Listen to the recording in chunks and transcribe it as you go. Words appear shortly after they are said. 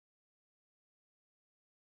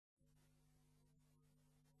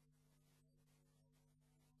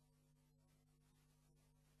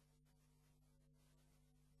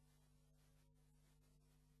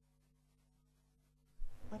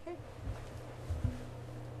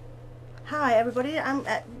Hi everybody,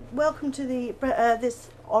 welcome to the this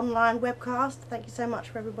online webcast. Thank you so much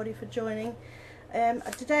for everybody for joining.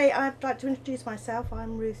 Today I'd like to introduce myself.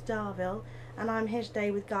 I'm Ruth Darvill and I'm here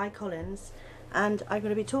today with Guy Collins, and I'm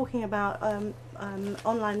going to be talking about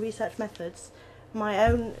online research methods, my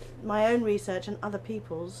own research and other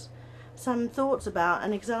people's, some thoughts about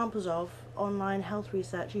and examples of online health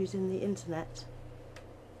research using the internet.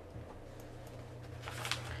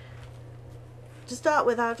 To start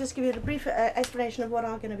with, I'll just give you a brief explanation of what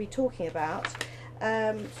I'm going to be talking about,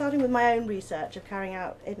 starting with my own research of carrying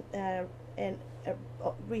out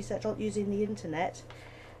research using the internet,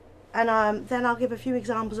 and then I'll give a few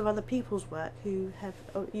examples of other people's work who have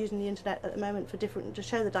using the internet at the moment to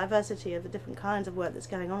show the diversity of the different kinds of work that's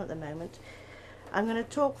going on at the moment. I'm going to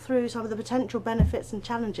talk through some of the potential benefits and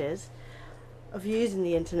challenges of using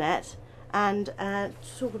the internet, and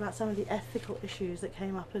talk about some of the ethical issues that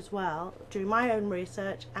came up as well during my own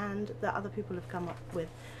research and that other people have come up with.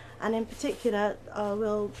 And in particular,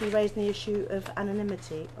 we'll be raising the issue of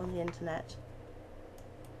anonymity on the internet.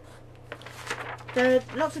 There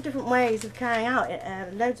are lots of different ways of carrying out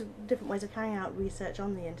research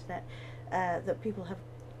on the internet that people have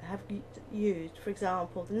used. For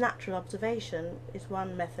example, the natural observation is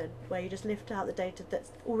one method where you just lift out the data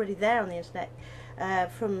that's already there on the internet,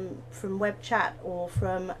 from web chat or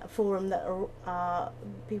from a forum that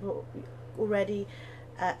people already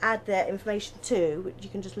add their information to, which you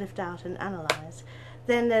can just lift out and analyse.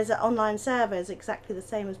 Then there's online surveys, exactly the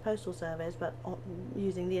same as postal surveys, but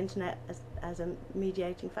using the internet as a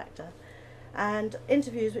mediating factor. And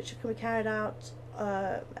interviews which can be carried out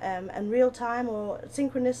in real time, or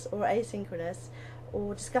synchronous or asynchronous,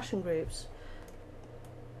 or discussion groups.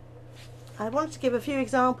 I wanted to give a few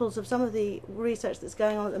examples of some of the research that's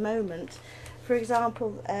going on at the moment. For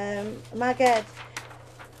example, Maged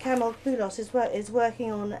Kamal-Poulos is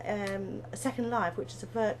working on a Second Life, which is a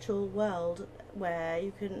virtual world where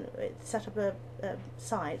you can set up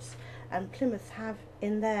sites, and Plymouth have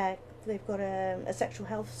in there, they've got a sexual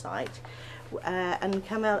health site, and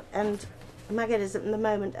Maged is at the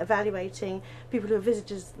moment evaluating people who have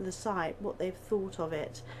visited the site, what they've thought of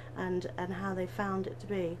it, and how they found it to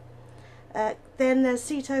be. Then there's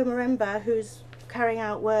Sito Maremba, who's carrying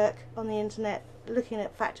out work on the internet looking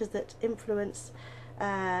at factors that influence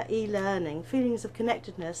e-learning, feelings of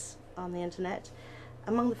connectedness on the internet.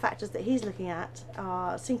 Among the factors that he's looking at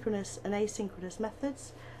are synchronous and asynchronous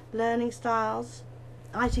methods, learning styles,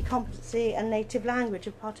 IT competency and native language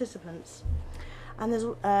of participants. And there's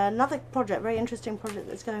another project, very interesting project,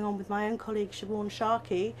 that's going on with my own colleague Siobhan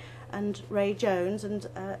Sharkey and Ray Jones and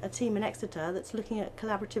a team in Exeter that's looking at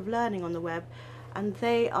collaborative learning on the web, and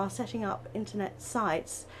they are setting up internet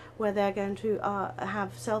sites where they're going to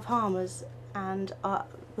have self-harmers, and well,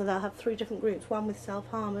 they'll have three different groups, one with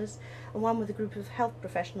self-harmers and one with a group of health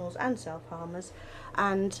professionals and self-harmers,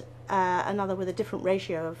 and another with a different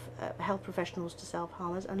ratio of health professionals to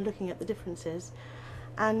self-harmers, and looking at the differences.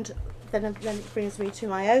 And then it brings me to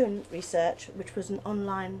my own research, which was an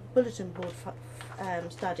online bulletin board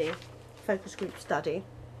study, focus group study.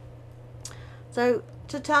 So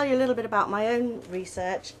to tell you a little bit about my own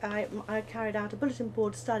research, I carried out a bulletin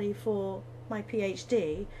board study for my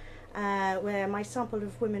PhD, where my sample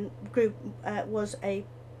of women group was a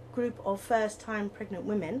group of first-time pregnant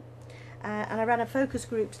women, and I ran a focus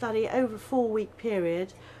group study over a 4-week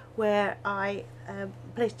period, where I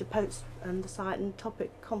placed a post on the site and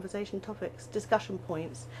conversation topics, discussion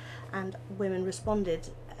points, and women responded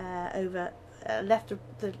I left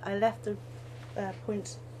the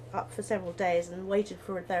points up for several days and waited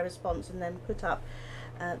for their response, and then put up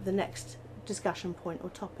the next discussion point or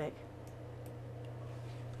topic.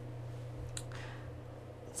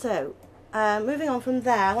 So, moving on from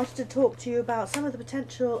there, I wanted to talk to you about some of the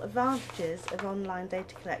potential advantages of online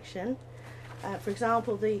data collection. For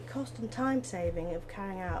example, the cost and time saving of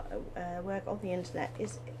carrying out work on the internet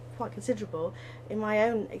is quite considerable. In my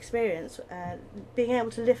own experience, being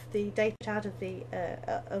able to lift the data out of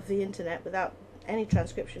the internet without any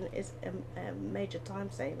transcription is a major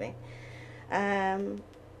time saving. And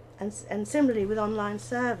similarly with online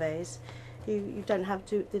surveys, you don't have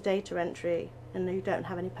the data entry, and you don't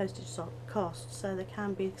have any postage costs, so there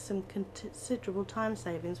can be some considerable time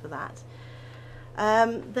savings for that.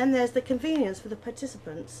 Then there's the convenience for the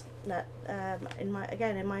participants. That in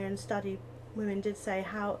my own study, women did say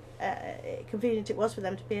how convenient it was for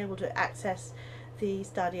them to be able to access the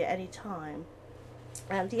study at any time.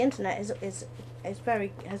 The internet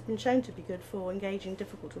has been shown to be good for engaging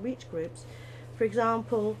difficult to reach groups. For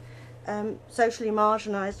example, socially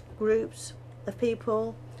marginalised groups of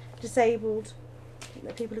people, disabled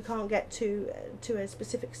people who can't get to a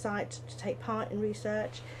specific site to take part in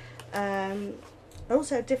research, are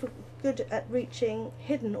also good at reaching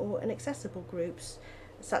hidden or inaccessible groups,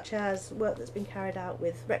 such as work that's been carried out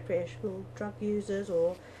with recreational drug users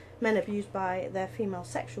or men abused by their female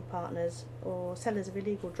sexual partners or sellers of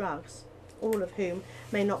illegal drugs, all of whom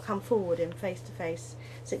may not come forward in face-to-face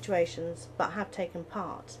situations but have taken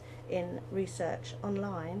part in research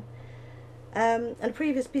online. And a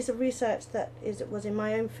previous piece of research that was in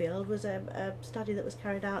my own field was a study that was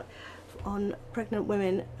carried out on pregnant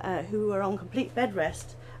women who were on complete bed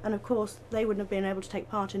rest, and of course they wouldn't have been able to take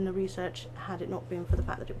part in the research had it not been for the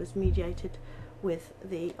fact that it was mediated with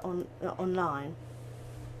the online.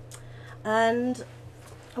 And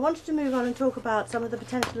I wanted to move on and talk about some of the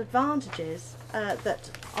potential advantages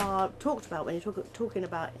that are talked about when you're talking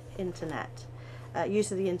about internet,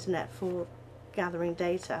 use of the internet for gathering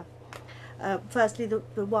data. Firstly,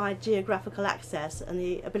 the wide geographical access and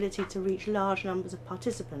the ability to reach large numbers of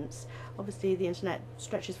participants. Obviously the internet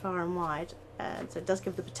stretches far and wide, so it does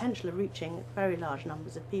give the potential of reaching very large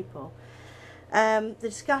numbers of people. The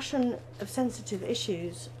discussion of sensitive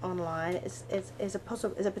issues online is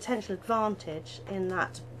a potential advantage, in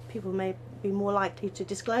that people may be more likely to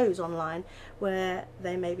disclose online where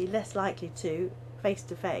they may be less likely to face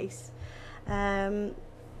to face, and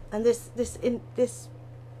this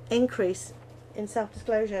increase in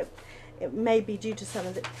self-disclosure, it may be due to some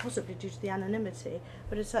of it, possibly due to the anonymity,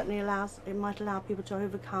 but it certainly might allow people to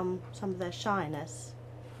overcome some of their shyness.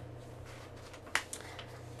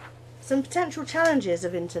 Some potential challenges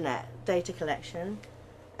of internet data collection.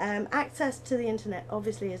 Access to the internet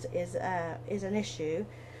obviously is an issue,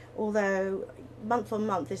 although month on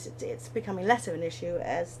month it's becoming less of an issue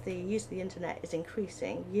as the use of the internet is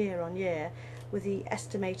increasing year on year, with the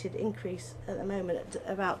estimated increase at the moment at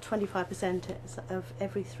about 25% of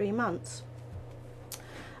every 3 months.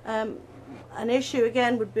 An issue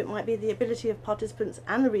again might be the ability of participants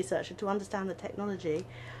and the researcher to understand the technology.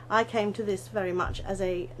 I came to this very much as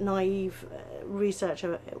a naive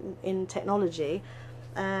researcher in technology,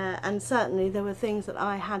 and certainly there were things that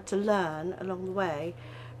I had to learn along the way.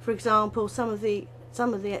 For example, some of the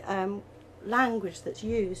language that's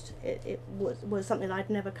used was something I'd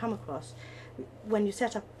never come across. When you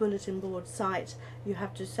set up a bulletin board site, you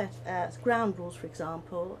have to set ground rules, for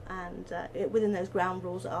example, and within those ground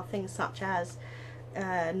rules are things such as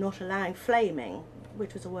not allowing flaming,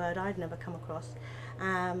 which was a word I'd never come across,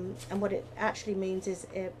 and what it actually means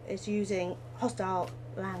is using hostile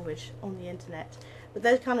language on the internet. But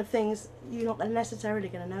those kind of things you're not necessarily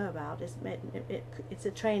going to know about. It's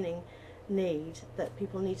a training need that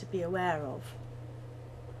people need to be aware of.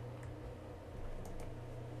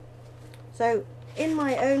 So in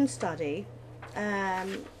my own study,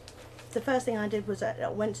 the first thing I did was I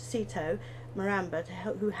went to Sito Maramba,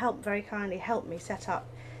 who very kindly helped me set up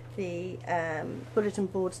the bulletin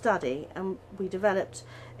board study, and we developed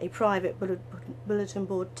a private bulletin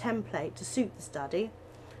board template to suit the study,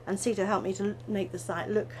 and Sito helped me to make the site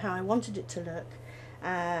look how I wanted it to look,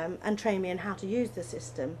 and train me in how to use the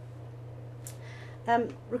system.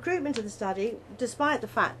 Recruitment of the study, despite the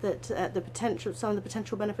fact that some of the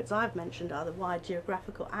potential benefits I've mentioned are the wide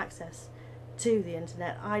geographical access to the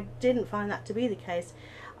internet, I didn't find that to be the case.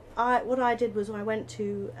 What I did was I went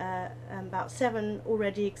to about 7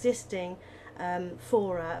 already existing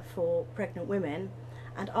fora for pregnant women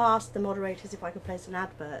and asked the moderators if I could place an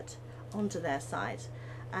advert onto their site,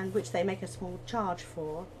 and which they make a small charge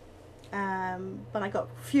for. But I got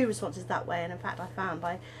few responses that way, and in fact I found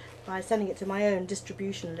by sending it to my own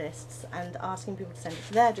distribution lists and asking people to send it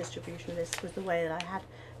to their distribution lists was the way that I had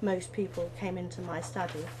most people came into my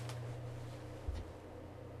study.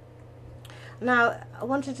 Now,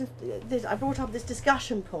 I brought up this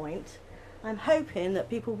discussion point. I'm hoping that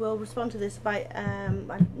people will respond to this by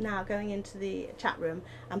now going into the chat room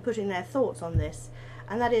and putting their thoughts on this.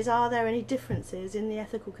 And that is, are there any differences in the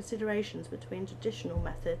ethical considerations between traditional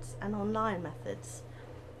methods and online methods?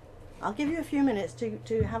 I'll give you a few minutes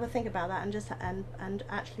to have a think about that and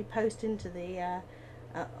actually post into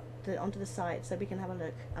onto the site so we can have a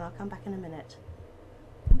look, and I'll come back in a minute.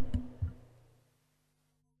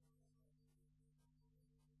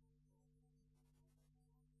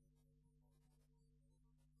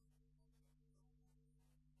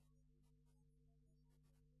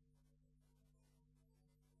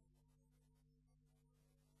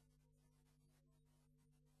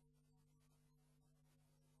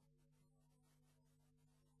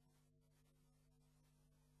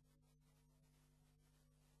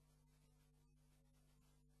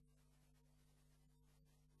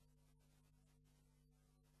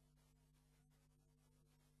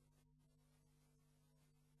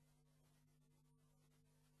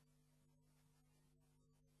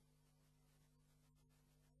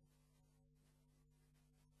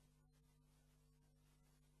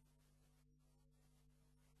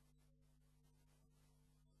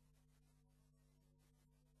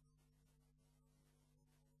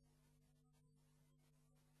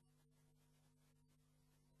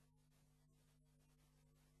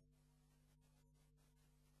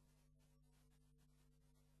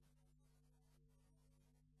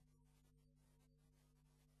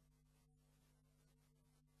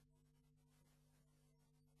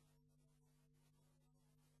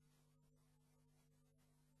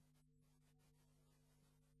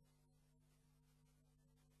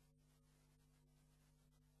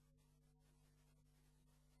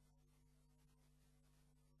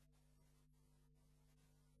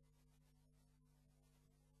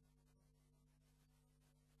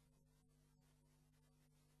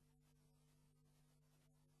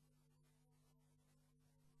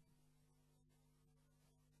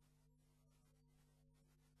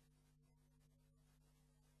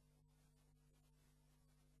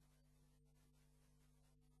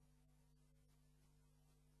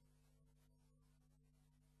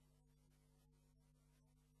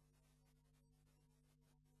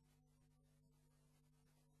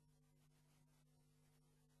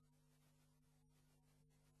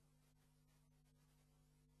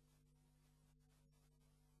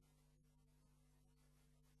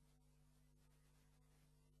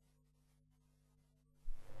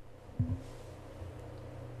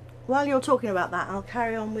 while you're talking about that, I'll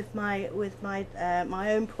carry on with my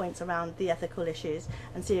my own points around the ethical issues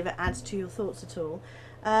and see if it adds to your thoughts at all.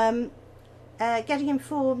 Getting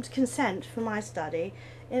informed consent for my study.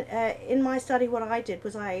 In my study, what I did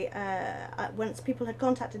was once people had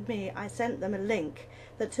contacted me, I sent them a link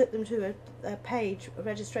that took them to a page, a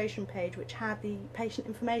registration page, which had the patient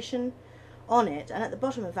information on it, and at the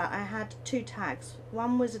bottom of that I had two tags.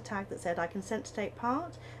 One was a tag that said I consent to take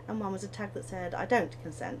part, and one was a tag that said I don't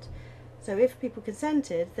consent. So if people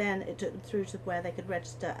consented, then it took them through to where they could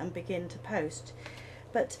register and begin to post.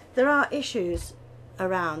 But there are issues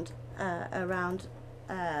around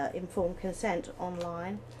informed consent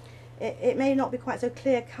online. It may not be quite so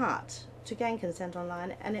clear cut to gain consent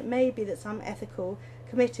online, and it may be that some ethics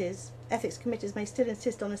committees may still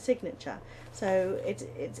insist on a signature. So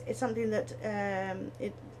it's something that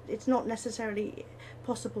it's not necessarily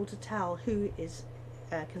possible to tell who is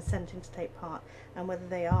consenting to take part and whether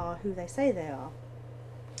they are who they say they are.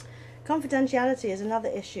 Confidentiality is another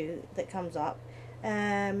issue that comes up,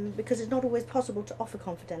 because it's not always possible to offer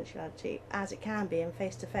confidentiality as it can be in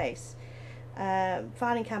face-to-face.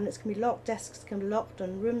 Filing cabinets can be locked, desks can be locked,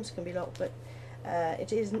 and rooms can be locked, but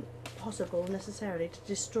it isn't possible necessarily to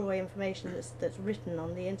destroy information that's written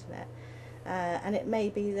on the internet. And it may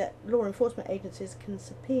be that law enforcement agencies can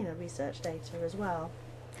subpoena research data as well.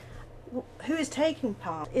 Who is taking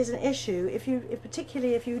part is an issue,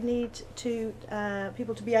 particularly if you need to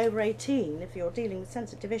people to be over 18, if you're dealing with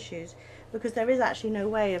sensitive issues, because there is actually no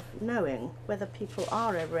way of knowing whether people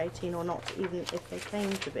are over 18 or not, even if they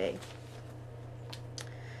claim to be.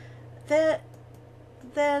 Then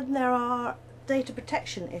there are data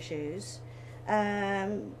protection issues.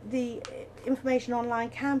 The information online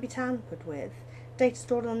can be tampered with. Data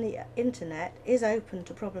stored on the internet is open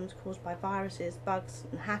to problems caused by viruses, bugs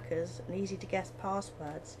and hackers, and easy to guess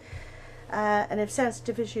passwords. And if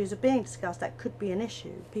sensitive issues are being discussed, that could be an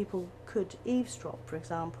issue. People could eavesdrop, for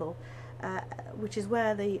example, which is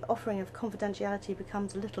where the offering of confidentiality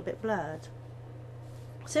becomes a little bit blurred.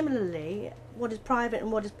 Similarly, what is private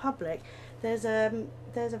and what is public, there's a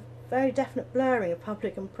very definite blurring of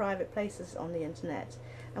public and private places on the internet.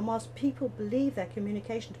 And whilst people believe their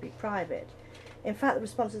communication to be private, in fact the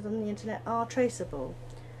responses on the internet are traceable,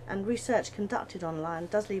 and research conducted online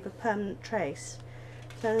does leave a permanent trace.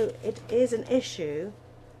 So it is an issue,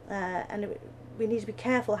 and we need to be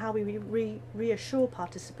careful how we reassure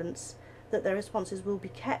participants that their responses will be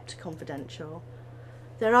kept confidential.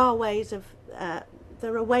 There are ways of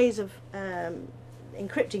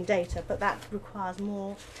encrypting data, but that requires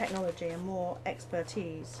more technology and more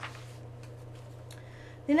expertise.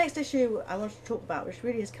 The next issue I want to talk about, which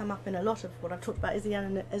really has come up in a lot of what I've talked about, is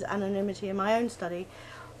anonymity. In my own study,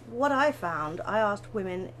 what I found, I asked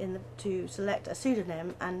women to select a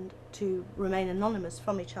pseudonym and to remain anonymous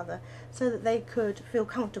from each other so that they could feel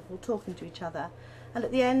comfortable talking to each other. And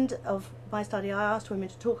at the end of my study, I asked women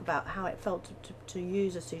to talk about how it felt to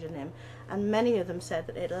use a pseudonym, and many of them said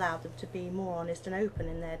that it allowed them to be more honest and open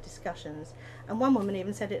in their discussions. And one woman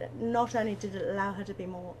even said it not only did it allow her to be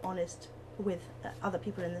more honest with other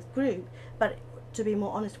people in this group, but to be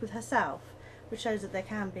more honest with herself, which shows that there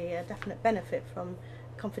can be a definite benefit from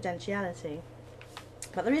confidentiality.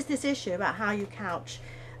 But there is this issue about how you couch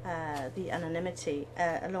the anonymity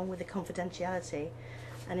along with the confidentiality,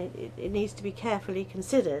 and it needs to be carefully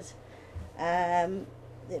considered.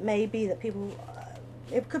 It may be that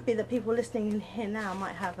it could be that people listening in here now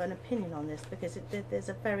might have an opinion on this, because there's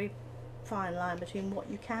a very fine line between what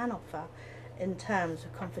you can offer in terms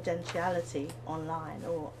of confidentiality online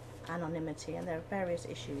or anonymity, and there are various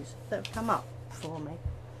issues that have come up for me.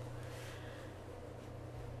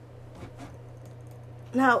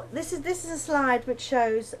 Now, this is a slide which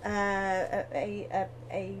shows a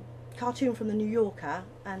cartoon from the New Yorker,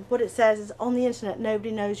 and what it says is, on the internet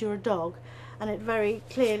nobody knows you're a dog, and it very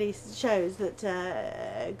clearly shows that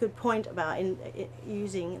a good point about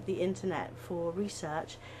using the internet for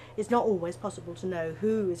research. It's not always possible to know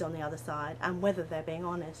who is on the other side and whether they're being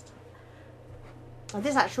honest. And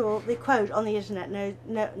the quote, "on the internet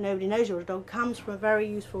nobody knows you're a dog," comes from a very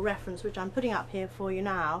useful reference which I'm putting up here for you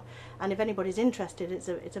now, and if anybody's interested, it's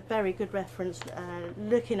a very good reference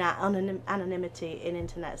looking at anonymity in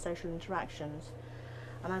internet social interactions.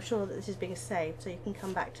 And I'm sure that this is being saved, so you can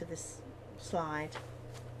come back to this slide.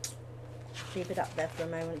 Leave it up there for a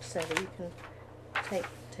moment so that you can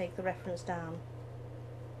take the reference down.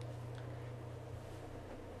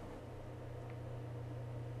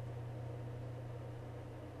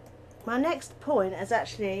 My next point is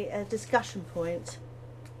actually a discussion point.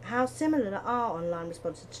 How similar are online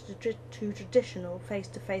responses to traditional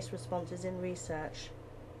face-to-face responses in research?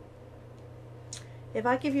 If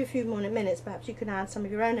I give you a few more minutes, perhaps you can add some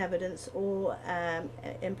of your own evidence or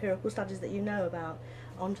empirical studies that you know about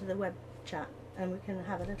onto the web chat, and we can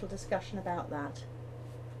have a little discussion about that.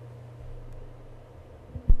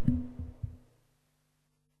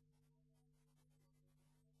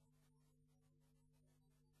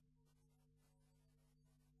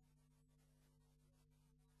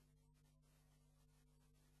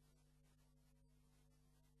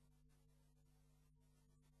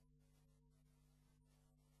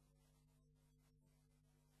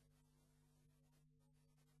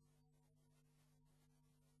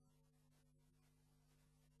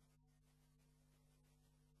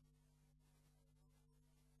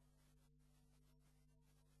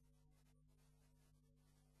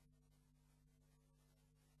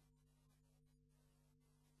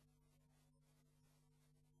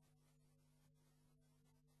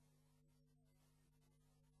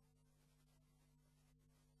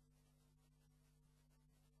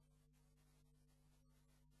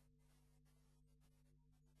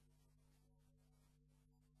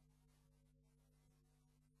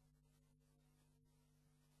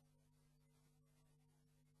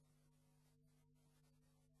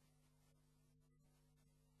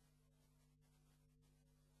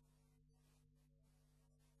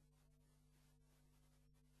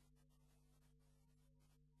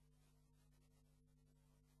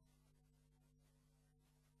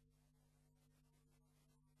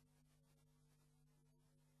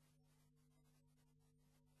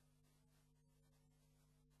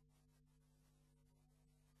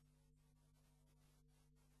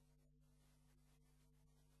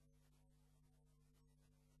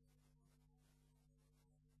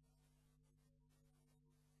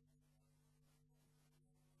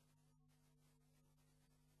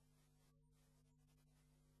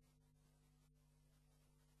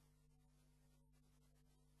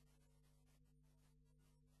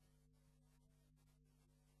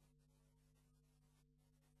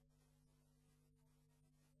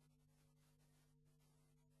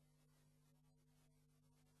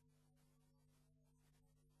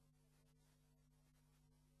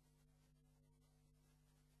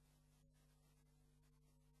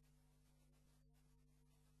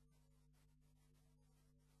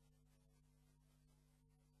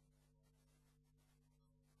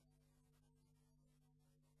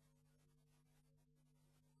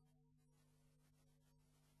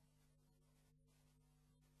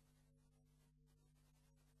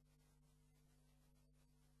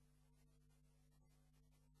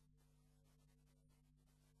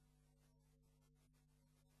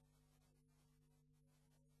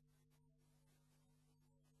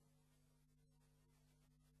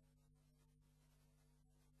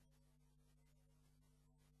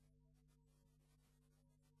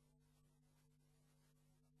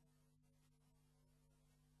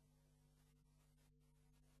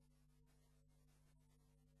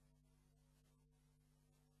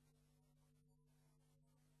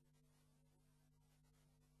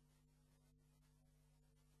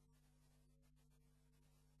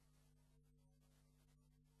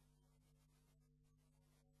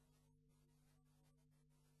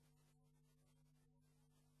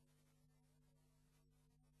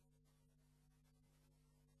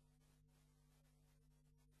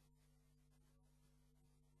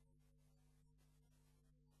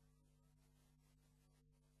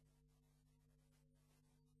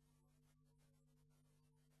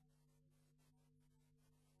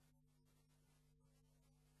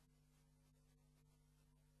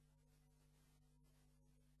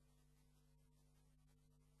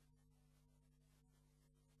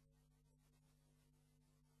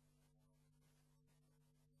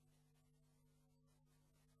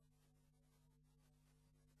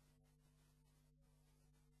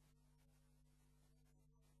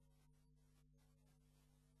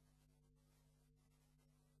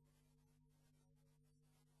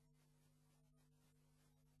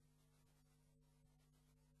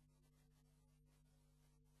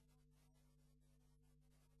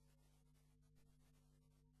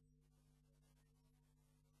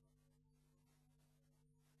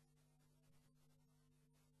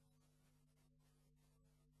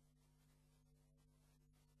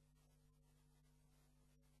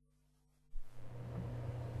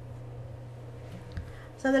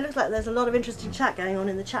 So there looks like there's a lot of interesting chat going on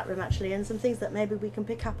in the chat room actually, and some things that maybe we can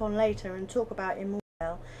pick up on later and talk about in more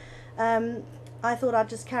detail. I thought I'd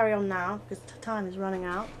just carry on now because time is running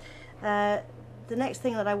out. The next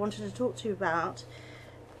thing that I wanted to talk to you about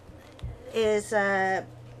is the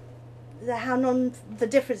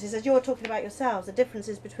differences, as you're talking about yourselves, the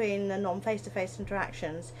differences between the non-face-to-face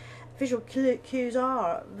interactions visual cues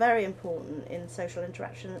are very important in social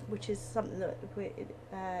interaction, which is something that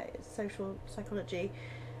social psychology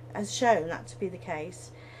has shown that to be the case.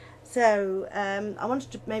 So I wanted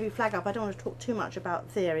to maybe flag up, I don't want to talk too much about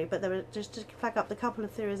theory, but there were just to flag up the couple of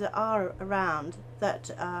theories that are around that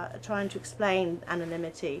are trying to explain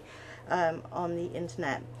anonymity on the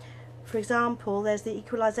internet. For example, there's the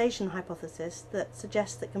equalisation hypothesis that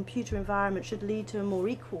suggests that computer environment should lead to a more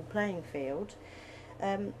equal playing field.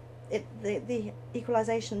 The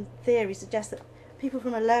equalisation theory suggests that people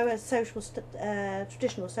from a lower social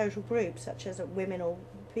traditional social group, such as women or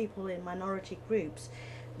people in minority groups,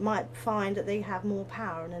 might find that they have more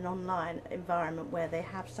power in an online environment where they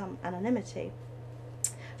have some anonymity.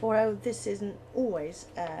 Although this isn't always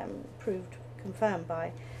confirmed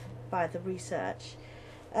by the research.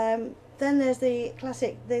 Then there's the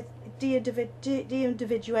classic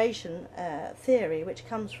de-individuation theory, which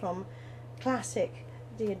comes from classic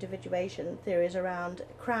de-individuation theories around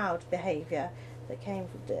crowd behaviour that came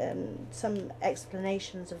from some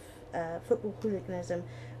explanations of football hooliganism,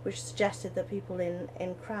 which suggested that people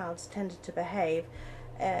in crowds tended to behave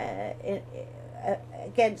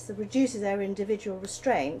reduces their individual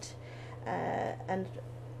restraint, and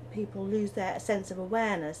people lose their sense of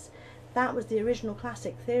awareness. That was the original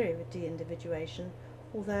classic theory of de-individuation,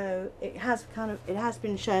 although it has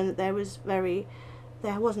been shown that there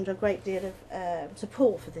wasn't a great deal of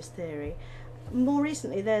support for this theory. More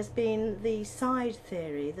recently, there's been the side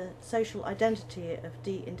theory, the social identity of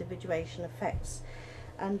de-individuation effects,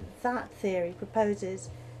 and that theory proposes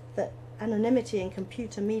that anonymity in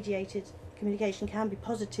computer-mediated communication can be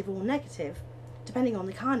positive or negative, depending on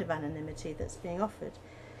the kind of anonymity that's being offered.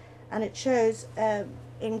 And it shows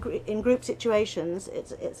in group situations,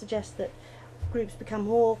 it suggests that groups become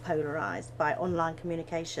more polarised by online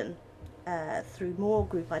communication through more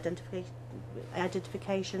group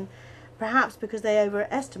identification, perhaps because they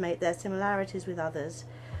overestimate their similarities with others.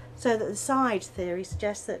 So that the side theory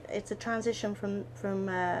suggests that it's a transition from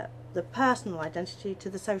the personal identity to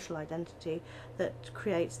the social identity that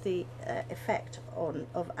creates the effect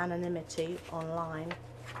of anonymity online.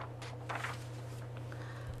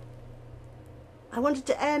 I wanted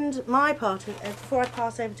to end my part before I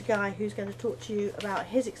pass over to Guy, who's going to talk to you about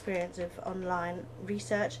his experience of online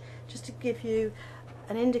research, just to give you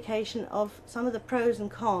an indication of some of the pros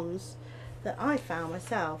and cons that I found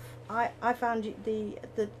myself. I found the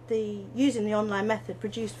using the online method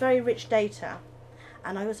produced very rich data,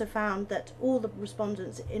 and I also found that all the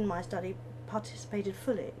respondents in my study participated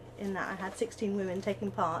fully, in that I had 16 women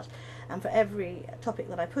taking part, and for every topic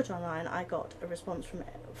that I put online I got a response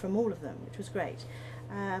from all of them, which was great.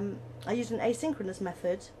 I used an asynchronous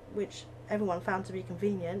method, which everyone found to be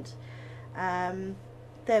convenient.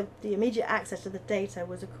 The immediate access to the data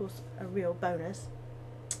was of course a real bonus.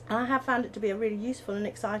 And I have found it to be a really useful and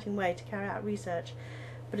exciting way to carry out research,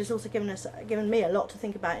 but it's also given me a lot to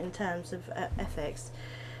think about in terms of ethics.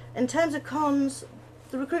 In terms of cons,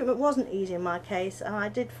 the recruitment wasn't easy in my case, and I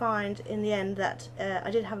did find in the end that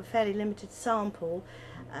I did have a fairly limited sample,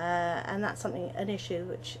 and that's an issue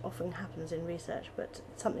which often happens in research, but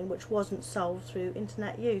something which wasn't solved through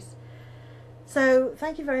internet use. So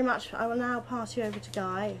thank you very much. I will now pass you over to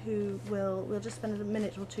Guy, who we'll just spend a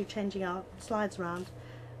minute or two changing our slides around,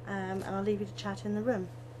 and I'll leave you to chat in the room.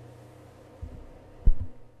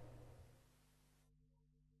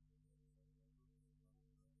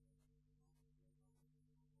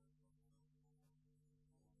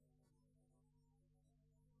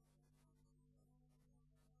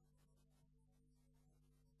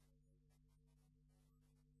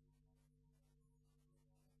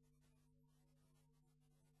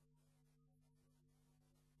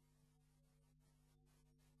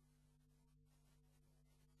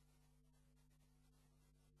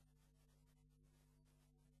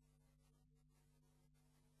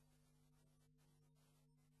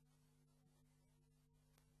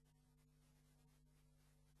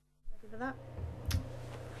 For that.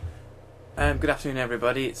 Good afternoon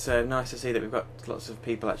everybody. It's nice to see that we've got lots of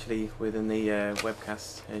people actually within the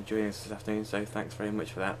webcast joining us this afternoon, so thanks very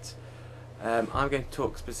much for that. I'm going to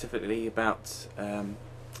talk specifically about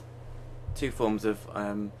two forms of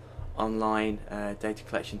online data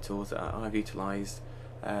collection tools that I've utilised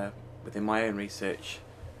within my own research.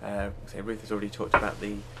 Ruth has already talked about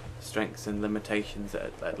the strengths and limitations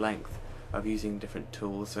at length of using different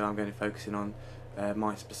tools, so I'm going to focus in on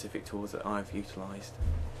my specific tools that I've utilised.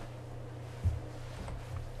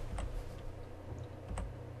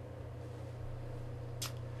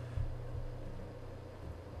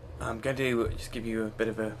 I'm going to just give you a bit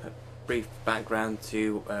of a brief background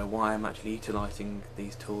to why I'm actually utilising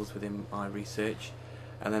these tools within my research.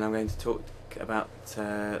 and then I'm going to talk about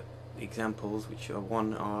examples, which are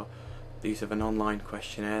one are the use of an online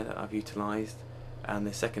questionnaire that I've utilised, and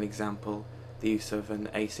the second example, the use of an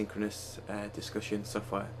asynchronous discussion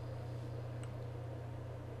software.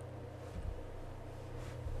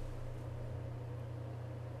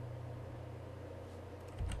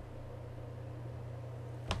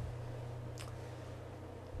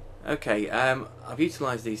 Okay, I've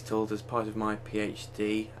utilised these tools as part of my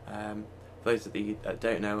PhD. For those that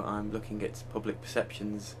don't know, I'm looking at public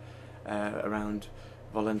perceptions around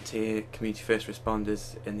volunteer community first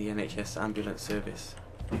responders in the NHS ambulance service,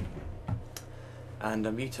 and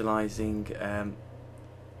I'm utilising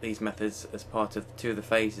these methods as part of two of the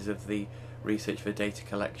phases of the research for data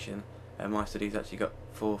collection. My study's actually got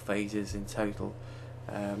 4 phases in total,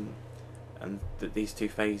 and these 2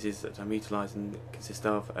 phases that I'm utilising consist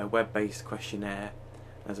of a web-based questionnaire,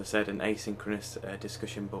 as I said, an asynchronous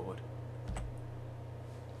discussion board.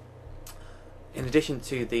 In addition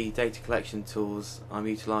to the data collection tools, I'm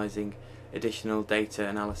utilising additional data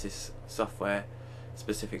analysis software,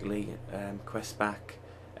 specifically QuestBack,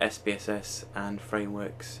 SPSS and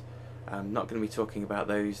frameworks. I'm not going to be talking about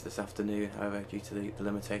those this afternoon, however, due to the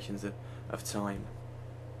limitations of time.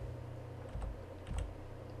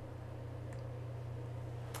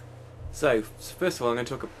 So, first of all, I'm going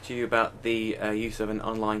to talk to you about the use of an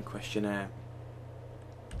online questionnaire.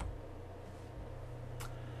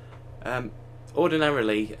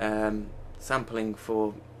 Ordinarily, sampling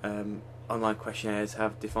for online questionnaires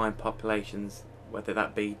have defined populations, whether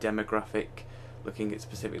that be demographic, looking at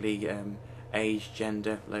specifically age,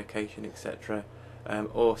 gender, location, etc.,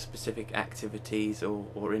 or specific activities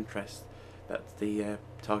or interests that the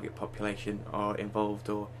target population are involved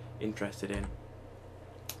or interested in.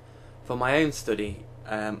 For my own study,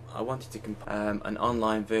 I wanted to compile an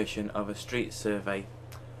online version of a street survey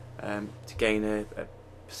to gain a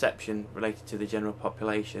perception related to the general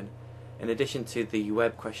population. In addition to the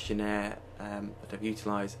web questionnaire that I've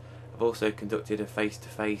utilised, I've also conducted a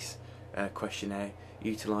face-to-face questionnaire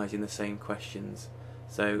utilising the same questions.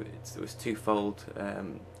 So it was twofold,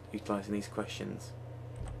 utilising these questions.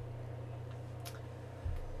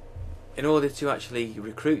 In order to actually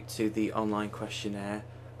recruit to the online questionnaire,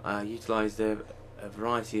 I utilised a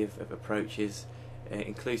variety of approaches,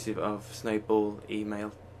 inclusive of snowball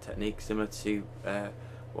email techniques, similar to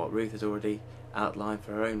what Ruth has already outlined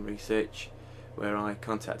for her own research, where I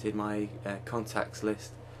contacted my contacts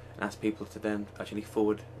list and asked people to then actually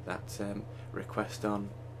forward that request on.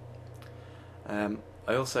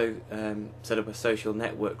 I also set up a social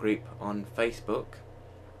network group on Facebook,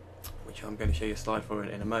 which I'm going to show you a slide for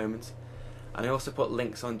in a moment, and I also put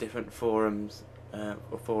links on different forums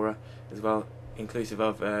or fora as well, inclusive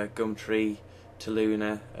of Gumtree,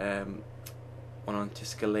 Toluna, one on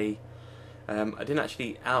Tiscali. I didn't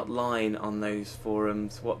actually outline on those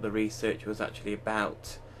forums what the research was actually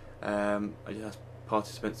about. I just asked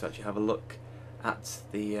participants to actually have a look at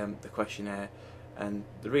the questionnaire, and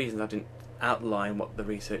the reason I didn't outline what the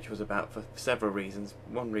research was about for several reasons.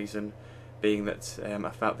 One reason being that I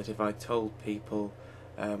felt that if I told people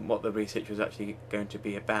what the research was actually going to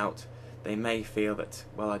be about, they may feel that,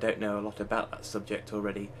 well, I don't know a lot about that subject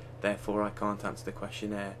already, therefore I can't answer the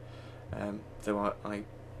questionnaire. So I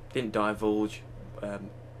didn't divulge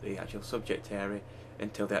the actual subject area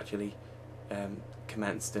until they actually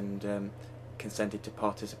commenced and consented to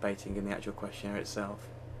participating in the actual questionnaire itself.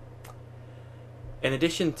 In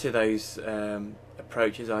addition to those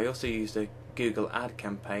approaches, I also used a Google ad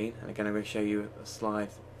campaign, and again I'm going to show you a slide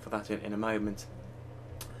for that in a moment.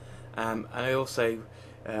 And I also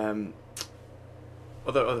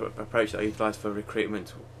other approach that I utilised for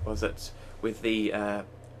recruitment was that with the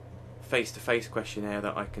face-to-face questionnaire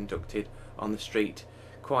that I conducted on the street,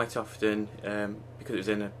 quite often, because it was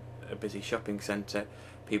in a busy shopping centre,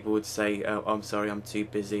 people would say, "Oh, I'm sorry, I'm too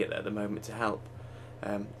busy at the moment to help."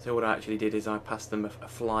 So what I actually did is I passed them a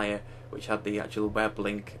flyer which had the actual web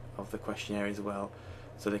link of the questionnaire as well,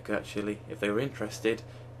 so they could actually, if they were interested,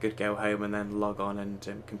 could go home and then log on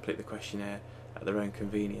and complete the questionnaire at their own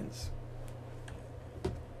convenience.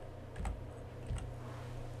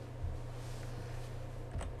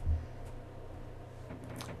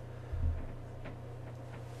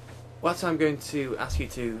 What I'm going to ask you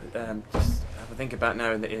to just have a think about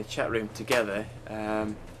now in the chat room together are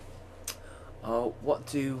what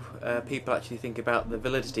do people actually think about the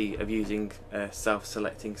validity of using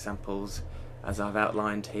self-selecting samples as I've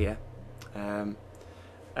outlined here,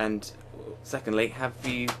 and secondly, have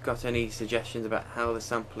you got any suggestions about how the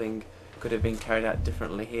sampling could have been carried out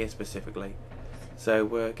differently here specifically? So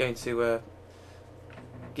we're going to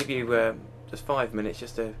give you just 5 minutes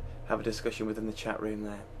just to have a discussion within the chat room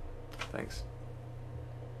there. Thanks.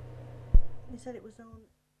 You said it was on.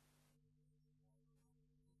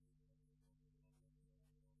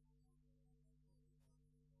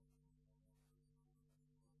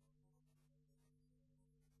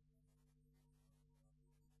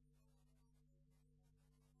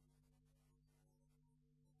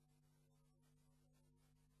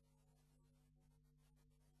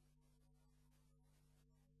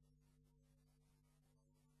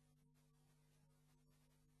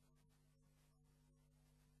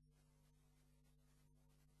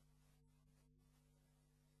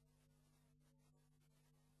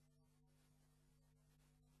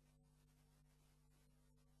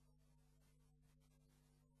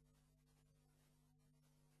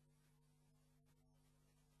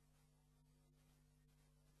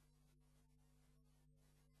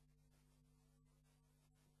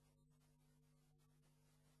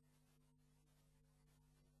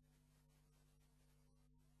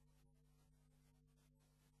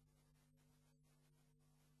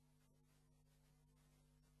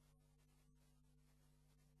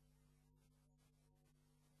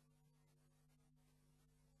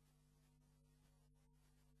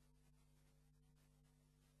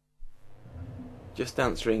 Just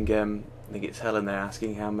answering, I think it's Helen there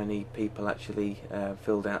asking how many people actually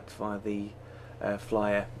filled out via the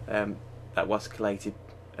flyer. That was collated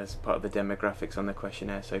as part of the demographics on the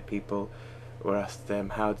questionnaire, so people were asked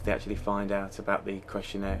how did they actually find out about the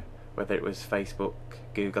questionnaire, whether it was Facebook,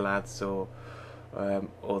 Google Ads, or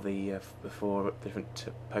the four different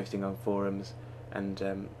posting on forums,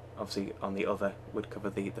 and obviously on the other would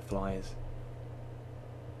cover the flyers.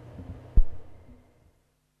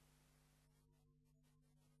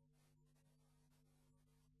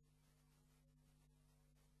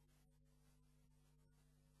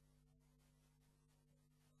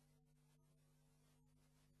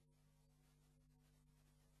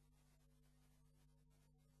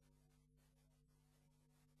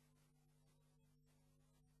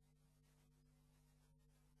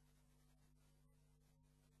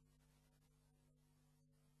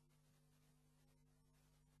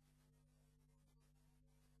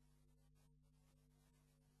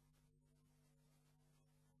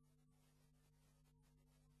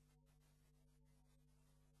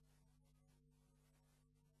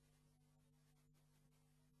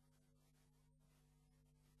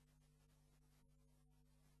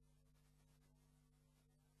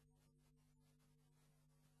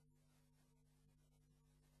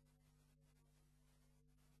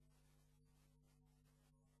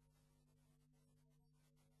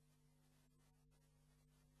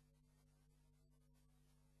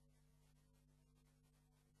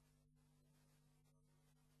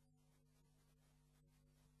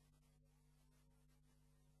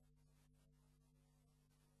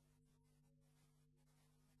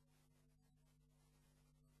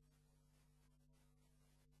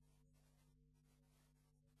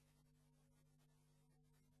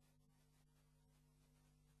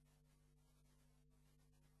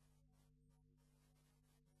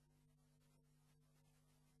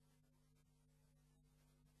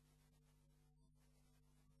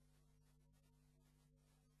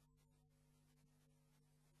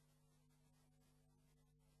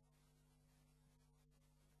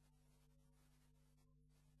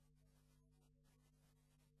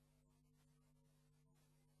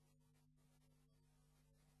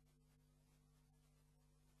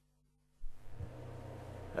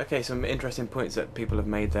 Okay, some interesting points that people have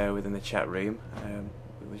made there within the chat room.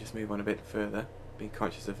 We'll just move on a bit further, being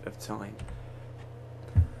conscious of time.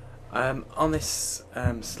 On this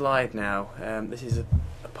slide now, this is a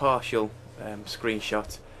partial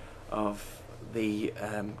screenshot of the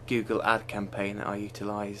Google ad campaign that I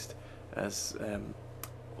utilised as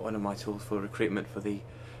one of my tools for recruitment for the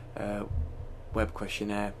web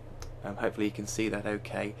questionnaire. Hopefully you can see that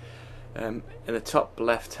okay. In the top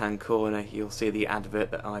left hand corner you'll see the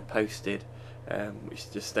advert that I posted,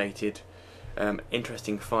 which just stated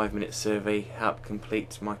interesting 5-minute survey helped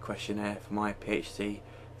complete my questionnaire for my PhD,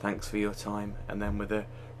 thanks for your time, and then with a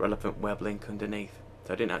relevant web link underneath.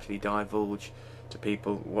 So I didn't actually divulge to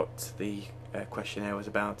people what the questionnaire was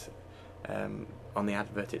about on the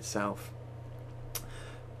advert itself.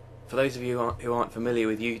 For those of you who aren't familiar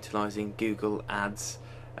with utilising Google Ads,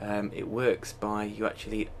 it works by you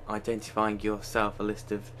actually identifying yourself a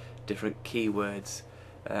list of different keywords.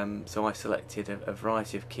 So I selected a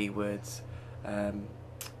variety of keywords,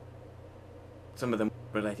 some of them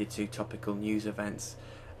related to topical news events,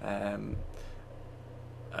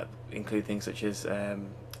 include things such as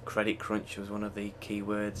credit crunch was one of the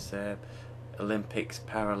keywords, Olympics,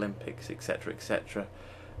 Paralympics, etc., etc.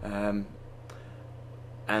 And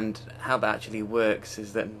how that actually works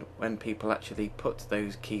is that when people actually put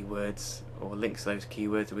those keywords or links to those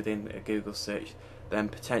keywords within a Google search, then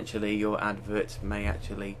potentially your advert may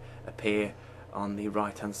actually appear on the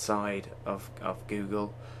right hand side of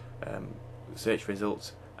Google search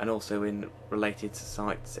results, and also in related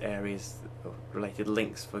sites areas or related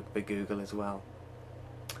links for Google as well.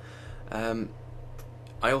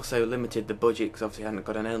 I also limited the budget because obviously I hadn't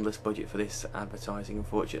got an endless budget for this advertising,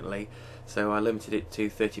 unfortunately, so I limited it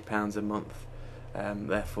to £30 a month.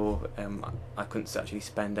 Therefore I couldn't actually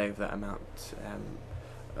spend over that amount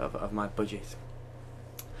of my budget.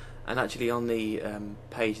 And actually on the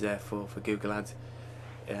page there for Google Ads,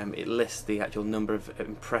 it lists the actual number of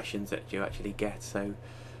impressions that you actually get, so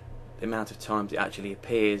the amount of times it actually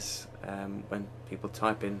appears when people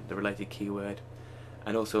type in the related keyword.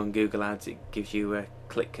 And also on Google Ads it gives you a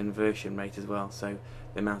click conversion rate as well, so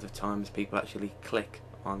the amount of times people actually click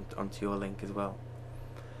onto your link as well.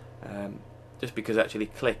 Just because actually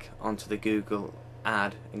click onto the Google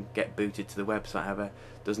ad and get booted to the website, however,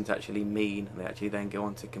 doesn't actually mean they actually then go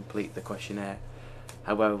on to complete the questionnaire.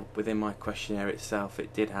 However, within my questionnaire itself,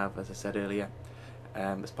 it did have, as I said earlier,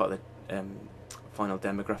 as part of the final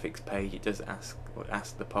demographics page, it does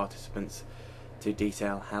ask the participants to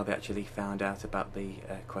detail how they actually found out about the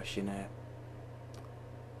questionnaire.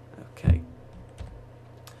 Okay.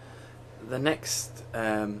 The next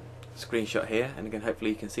screenshot here, and again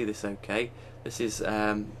hopefully you can see this okay, this is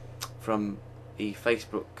from the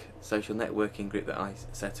Facebook social networking group that I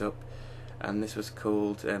set up, and this was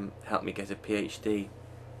called Help Me Get a PhD.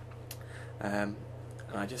 And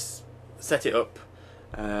I just set it up,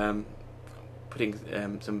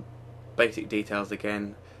 putting some basic details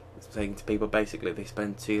again, saying to people basically if they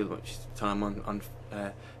spend too much time on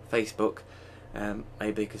Facebook,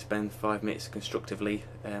 maybe they could spend 5 minutes constructively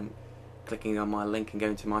clicking on my link and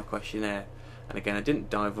going to my questionnaire. And again, I didn't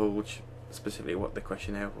divulge specifically what the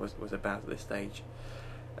questionnaire was about at this stage.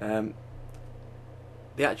 The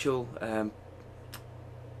actual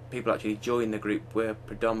people actually joined the group were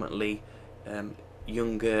predominantly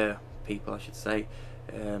younger people, I should say,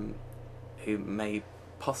 who may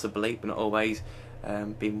possibly, but not always,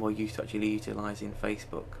 be more used to actually utilising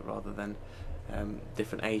Facebook rather than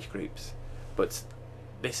different age groups. But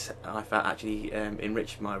this I found actually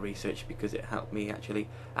enriched my research because it helped me actually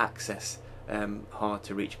access hard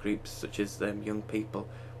to reach groups such as young people,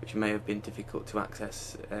 which may have been difficult to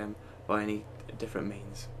access by any different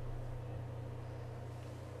means.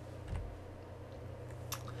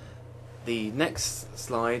 The next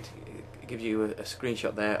slide gives you a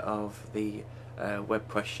screenshot there of the web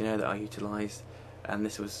questionnaire that I utilised, and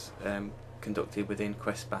this was conducted within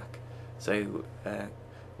Questback. So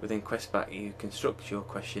within Questback you construct your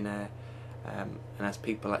questionnaire, and as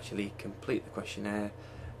people actually complete the questionnaire,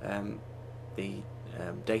 the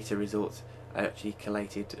data results are actually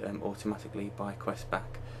collated automatically by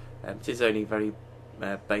Questback. It is only very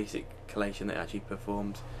basic collation that it actually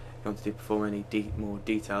performs. If you want to perform any more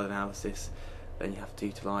detailed analysis, then you have to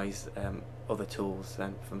utilise other tools.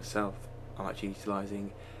 And for myself, I'm actually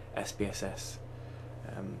utilising SPSS.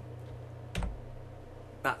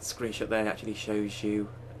 That screenshot there actually shows you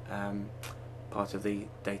part of the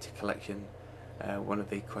data collection, one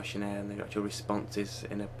of the questionnaire and the actual responses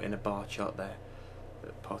in a bar chart there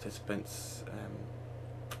that participants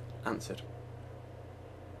answered.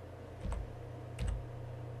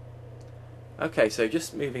 Okay, so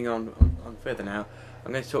just moving on further now,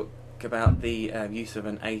 I'm going to talk about the use of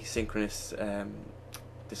an asynchronous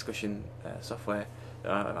discussion software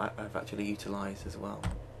that I've actually utilised as well.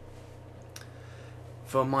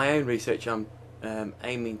 For my own research, I'm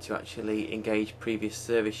aiming to actually engage previous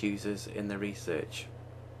service users in the research.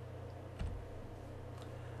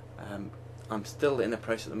 I'm still in the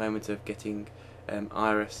process at the moment of getting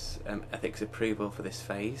IRS ethics approval for this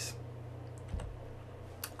phase,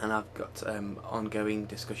 and I've got ongoing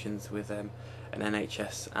discussions with an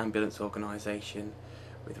NHS ambulance organisation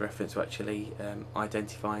with reference to actually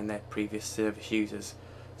identifying their previous service users.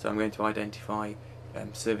 So I'm going to identify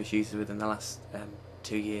service users within the last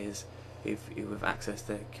 2 years who have accessed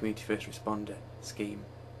the Community First Responder scheme.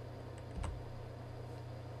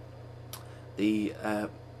 The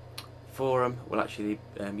forum will actually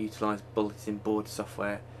utilise bulletin board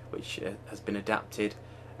software, which has been adapted,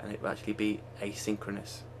 and it will actually be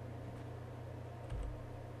asynchronous.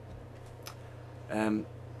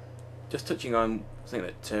 Just touching on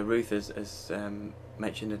something that Ruth has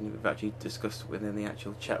mentioned, and we've actually discussed within the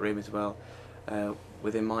actual chat room as well.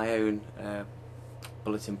 Within my own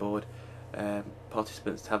bulletin board,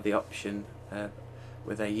 participants have the option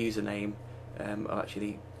with their username of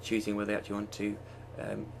actually choosing whether they actually want to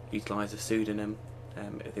utilise a pseudonym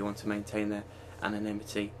if they want to maintain their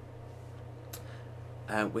anonymity.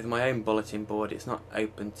 With my own bulletin board, it's not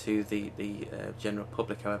open to the general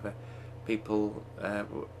public. However, people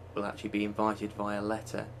will actually be invited via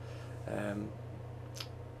letter, and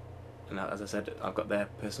as I said, I've got their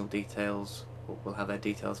personal details. Will have their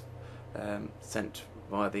details sent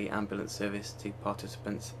via the ambulance service to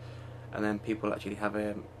participants, and then people actually have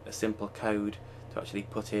a simple code to actually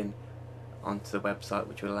put in onto the website,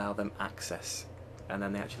 which will allow them access, and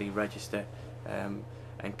then they actually register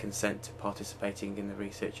and consent to participating in the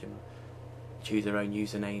research and choose their own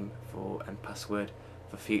username and password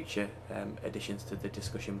for future additions to the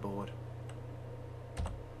discussion board.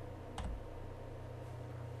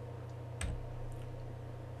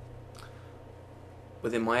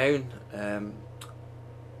 Within my own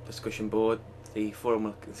discussion board, the forum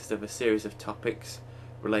will consist of a series of topics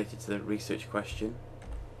related to the research question,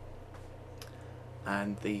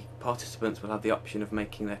 and the participants will have the option of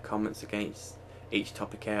making their comments against each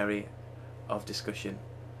topic area of discussion.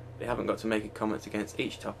 They haven't got to make a comment against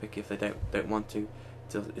each topic if they don't want to.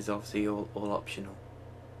 It's obviously all optional.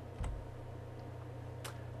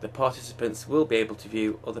 The participants will be able to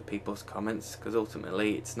view other people's comments, because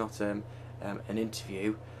ultimately it's not an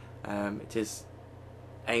interview. It is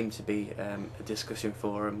aimed to be a discussion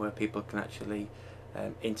forum where people can actually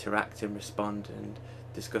interact and respond and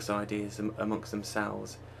discuss ideas amongst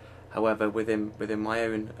themselves. However, within my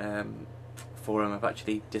own forum, I've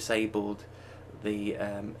actually disabled the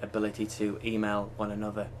ability to email one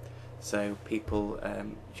another, so people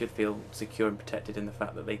should feel secure and protected in the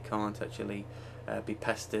fact that they can't actually be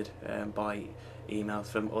pestered by emails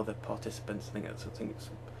from other participants. I think that's something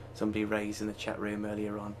somebody raised in the chat room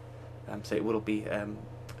earlier on. So it will be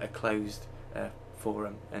a closed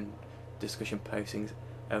forum, and discussion postings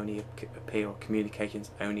only appear, or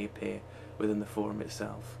communications only appear within the forum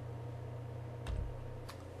itself.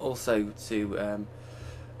 Also, to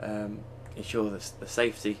ensure the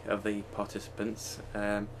safety of the participants,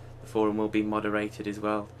 the forum will be moderated as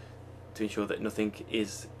well, to ensure that nothing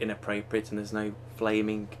is inappropriate and there's no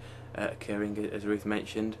flaming occurring, as Ruth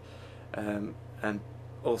mentioned, and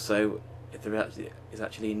also if there is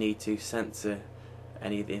actually a need to censor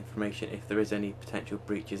any of the information if there is any potential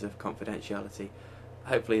breaches of confidentiality.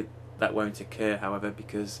 Hopefully that won't occur, however,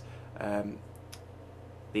 because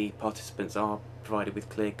the participants are provided with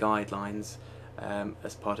clear guidelines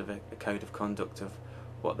as part of a code of conduct of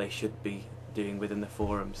what they should be doing within the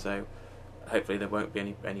forum, so hopefully there won't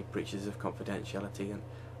be any breaches of confidentiality,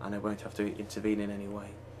 and I won't have to intervene in any way.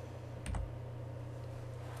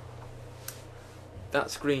 That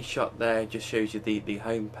screenshot there just shows you the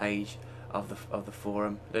home page of the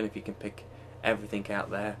forum. I don't know if you can pick everything out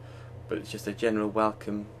there, but it's just a general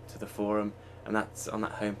welcome to the forum, and that's on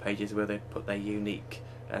that home page is where they put their unique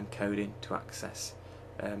code in to access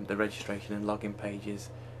the registration and login pages.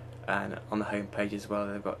 And on the home page as well,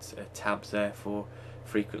 they've got tabs there for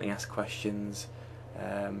frequently asked questions,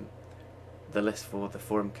 the list for the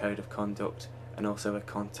forum code of conduct, and also a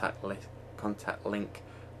contact link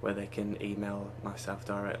where they can email myself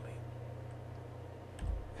directly.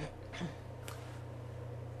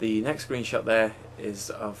 The next screenshot there is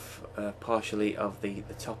of partially of the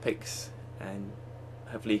topics, and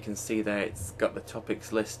hopefully you can see there it's got the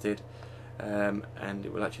topics listed, and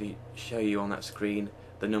it will actually show you on that screen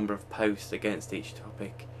the number of posts against each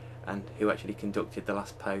topic and who actually conducted the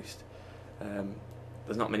last post.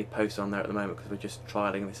 There's not many posts on there at the moment because we're just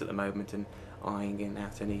trialling this at the moment and ironing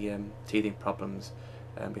out any teething problems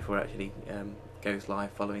before it actually goes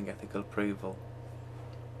live following ethical approval.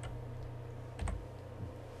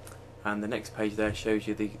 And the next page there shows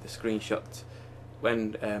you the screenshot.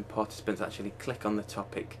 When participants actually click on the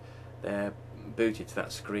topic, they're booted to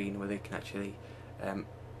that screen where they can actually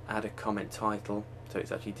add a comment title, so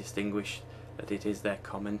it's actually distinguished that it is their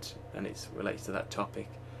comment and it relates to that topic,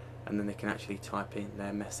 and then they can actually type in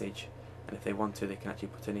their message, and if they want to they can actually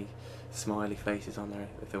put any smiley faces on there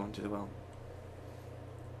if they want to as well.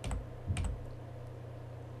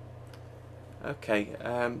 Okay,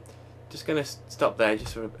 just going to stop there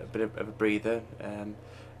just for a bit of a breather and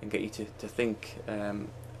get you to think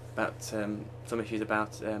about some issues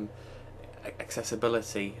about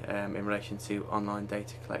accessibility in relation to online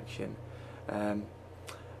data collection.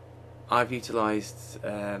 I've utilised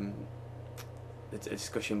the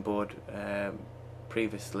discussion board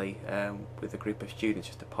previously with a group of students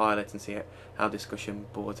just to pilot and see how discussion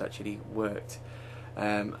boards actually worked.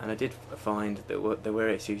 And I did find that there were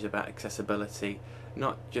issues about accessibility,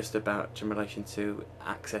 not just about in relation to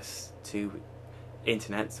access to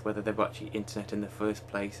internet, whether they've actually internet in the first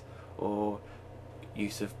place, or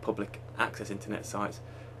use of public access internet sites,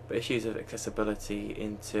 but issues of accessibility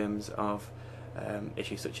in terms of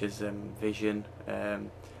issues such as vision,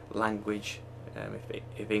 language,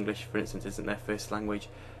 if English, for instance, isn't their first language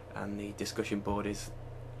and the discussion board is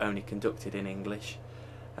only conducted in English,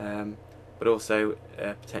 but also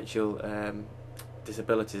potential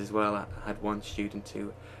disabilities as well. I had one student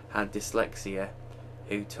who had dyslexia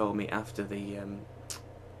who told me after the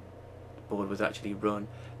board was actually run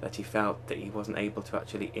that he felt that he wasn't able to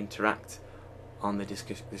actually interact on the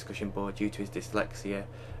discussion board due to his dyslexia,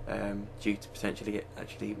 due to potentially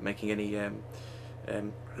actually making any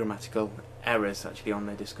grammatical errors actually on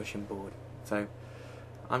the discussion board. So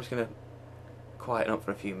I'm just going to quieten up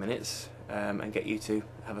for a few minutes and get you to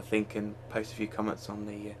have a think and post a few comments on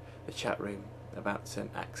the chat room about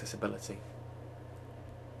accessibility.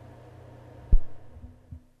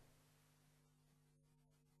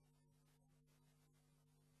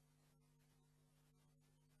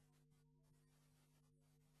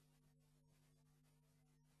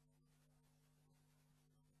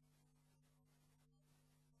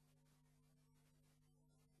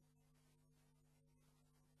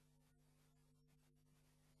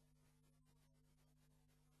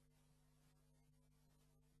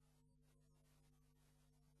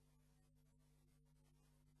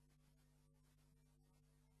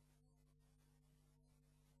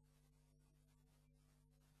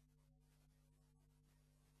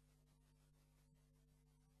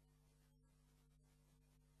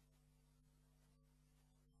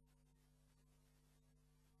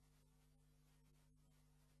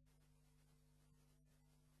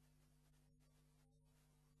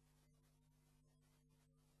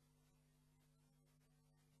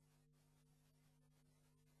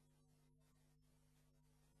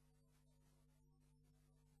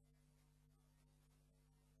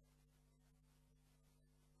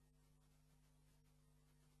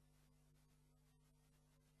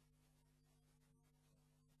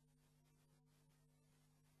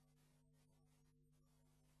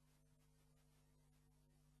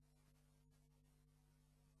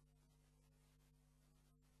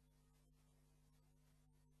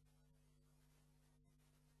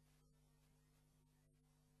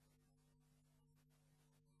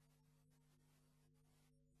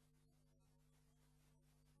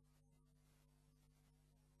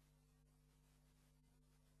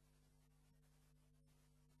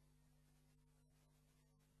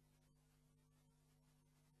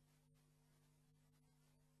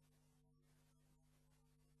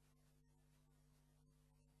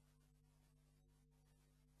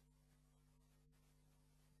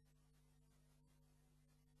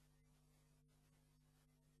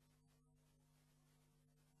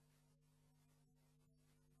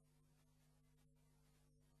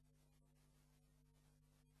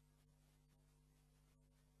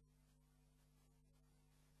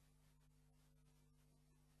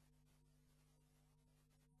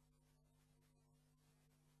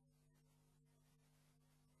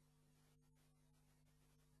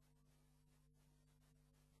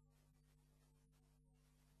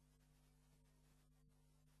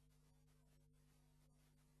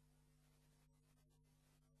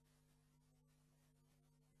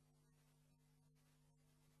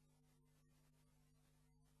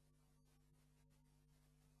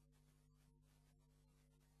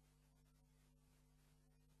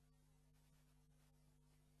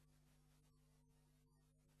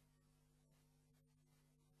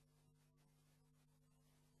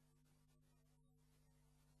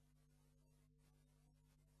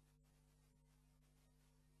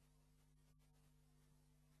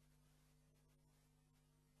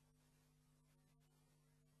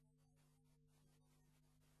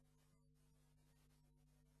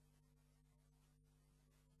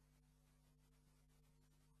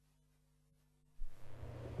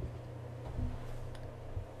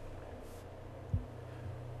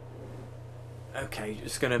 Okay,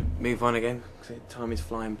 just going to move on again because time is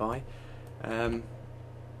flying by. Sorry,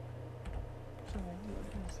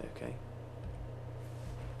 It's okay.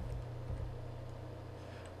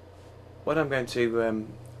 What I'm going to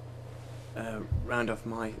round off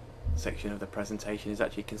my section of the presentation is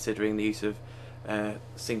actually considering the use of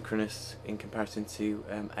synchronous in comparison to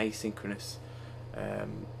asynchronous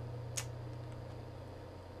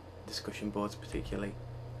discussion boards particularly.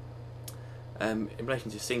 In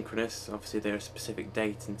relation to synchronous, obviously there are a specific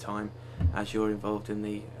date and time as you're involved in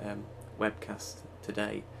the webcast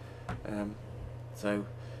today, so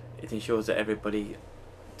it ensures that everybody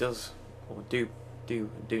does or do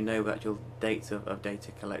know the actual dates of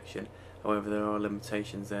data collection. However, there are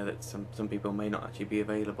limitations there that some people may not actually be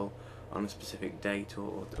available on a specific date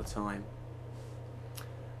or time.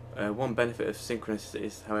 One benefit of synchronous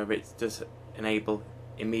is, however, it does enable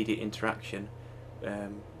immediate interaction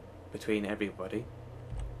between everybody,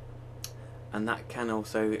 and that can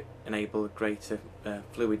also enable greater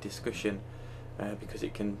fluid discussion because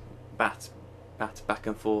it can bat back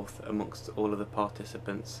and forth amongst all of the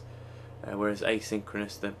participants, whereas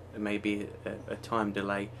asynchronous there may be a time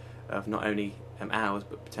delay of not only hours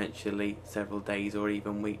but potentially several days or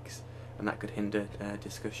even weeks, and that could hinder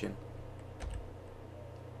discussion.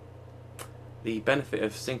 The benefit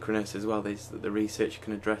of synchronous as well is that the research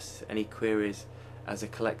can address any queries as a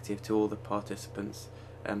collective to all the participants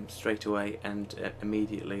straight away and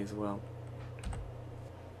immediately as well.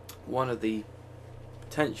 One of the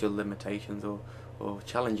potential limitations or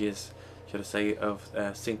challenges, should I say, of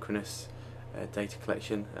synchronous data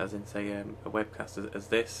collection, as in say a webcast as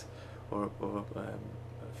this or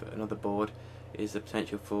another board, is the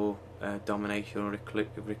potential for domination or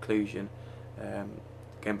reclusion.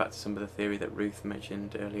 Going back to some of the theory that Ruth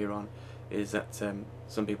mentioned earlier on, is that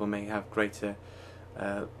some people may have greater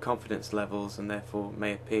confidence levels and therefore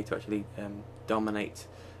may appear to actually dominate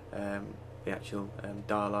the actual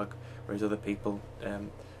dialogue, whereas other people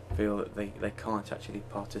feel that they can't actually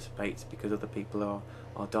participate because other people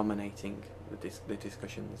are dominating the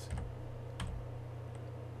discussions.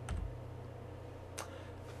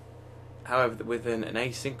 However, within an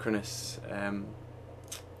asynchronous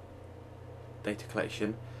data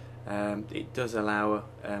collection, it does allow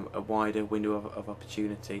a wider window of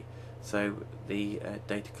opportunity, so the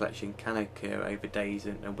data collection can occur over days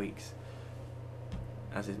and weeks.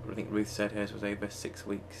 As I think Ruth said, hers was over 6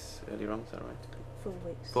 weeks earlier on, is that right? 4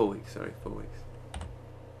 weeks. 4 weeks, sorry, 4 weeks.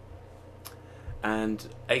 And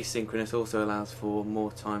asynchronous also allows for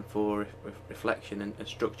more time for reflection and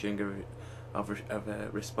structuring of a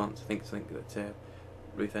response. I think something that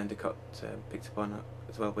Ruth Endicott picked up on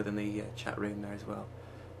as well within the chat room there as well,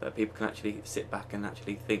 that people can actually sit back and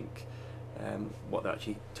actually think what they're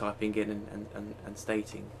actually typing in and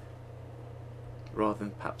stating, rather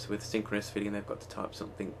than perhaps with synchronous feeling they've got to type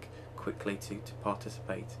something quickly to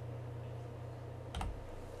participate.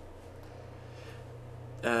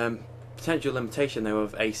 Potential limitation though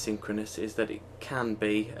of asynchronous is that it can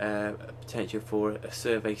be a potential for a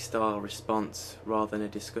survey style response rather than a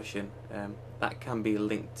discussion. That can be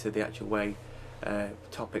linked to the actual way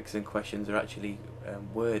topics and questions are actually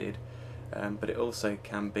worded, but it also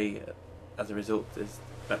can be as a result is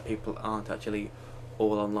that people aren't actually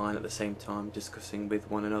all online at the same time discussing with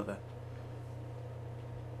one another.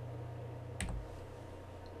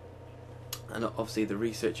 And obviously the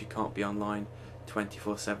researcher can't be online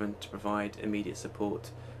 24/7 to provide immediate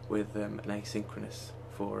support with an asynchronous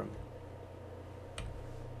forum.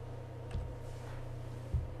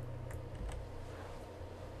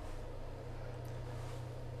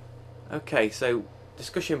 Okay, so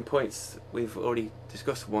discussion points, we've already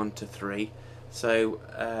discussed 1 to 3, so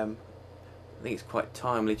I think it's quite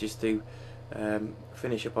timely just to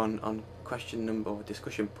finish up on question number, or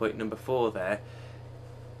discussion point number 4 there,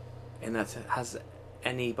 and that has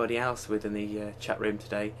anybody else within the chat room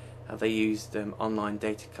today, have they used online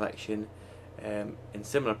data collection in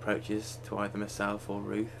similar approaches to either myself or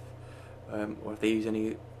Ruth, or if they use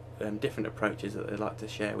any different approaches that they'd like to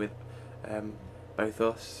share with both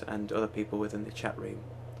us and other people within the chat room.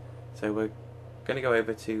 So we're going to go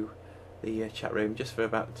over to the chat room just for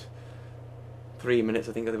about 3 minutes,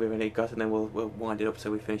 I think, that we've only got, and then we'll wind it up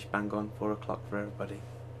so we finish bang on 4 o'clock for everybody.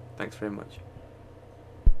 Thanks very much.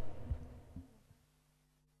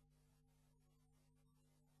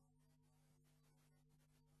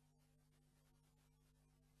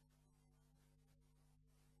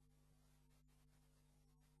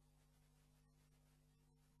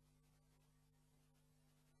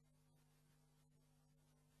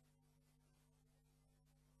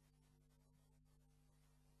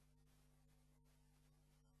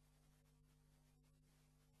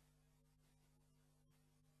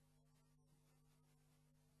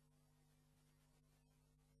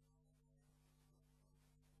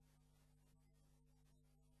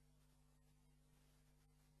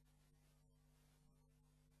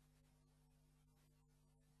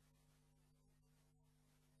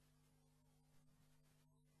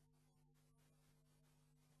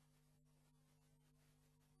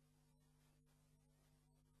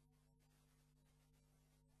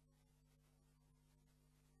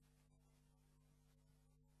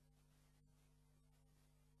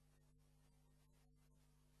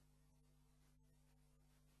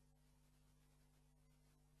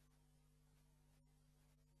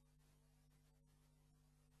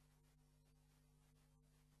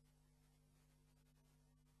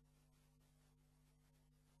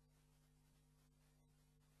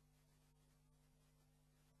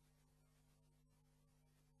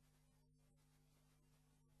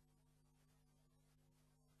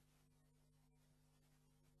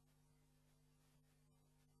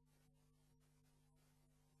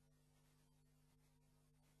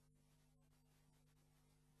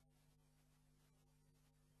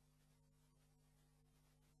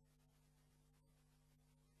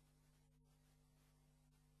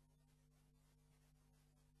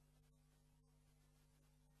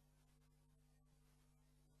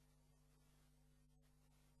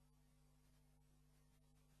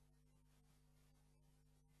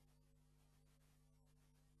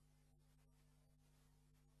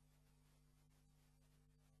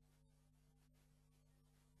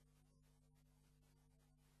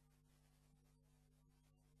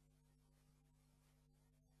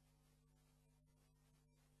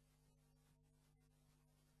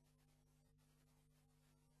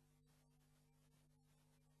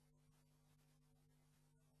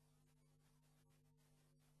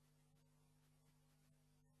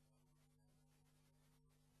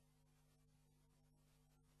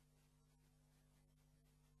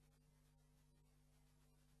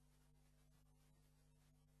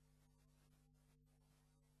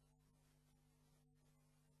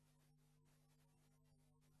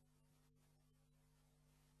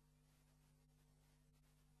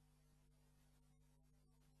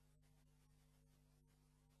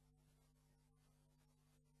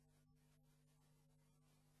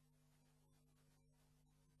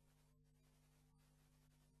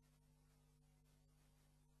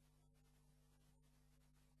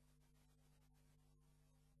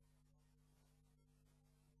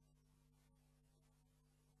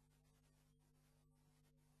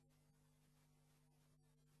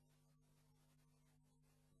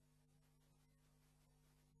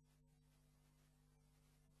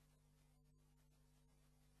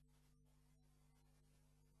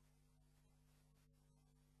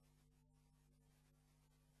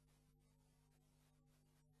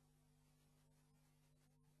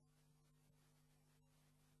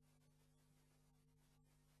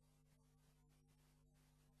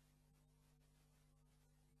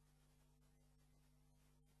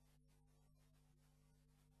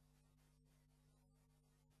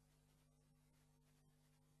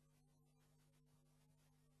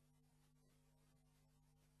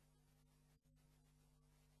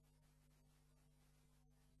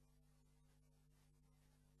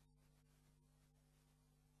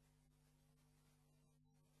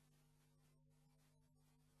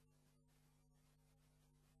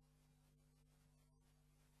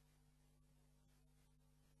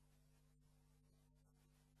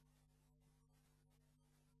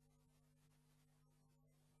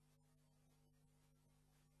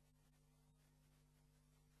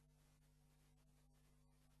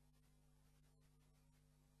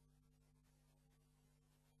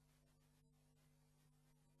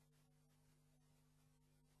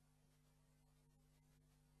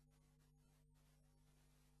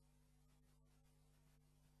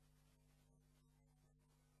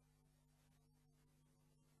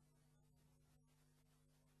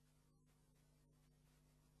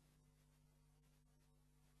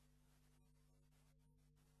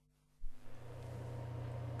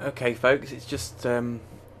 Okay, folks, it's just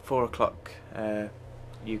 4 o'clock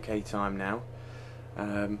UK time now.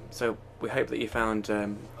 So we hope that you found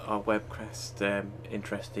our webcast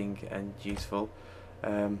interesting and useful.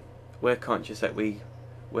 We're conscious that we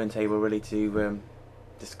weren't able really to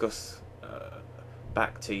discuss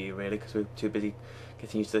back to you really, because we're too busy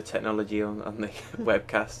getting used to the technology on the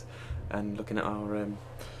webcast and looking at our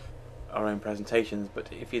own presentations. But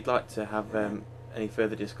if you'd like to have any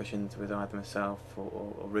further discussions with either myself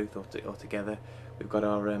or Ruth or together, we've got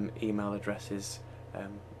our email addresses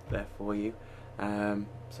there for you.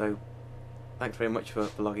 So thanks very much for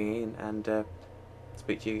logging in, and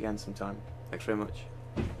speak to you again sometime. Thanks very much.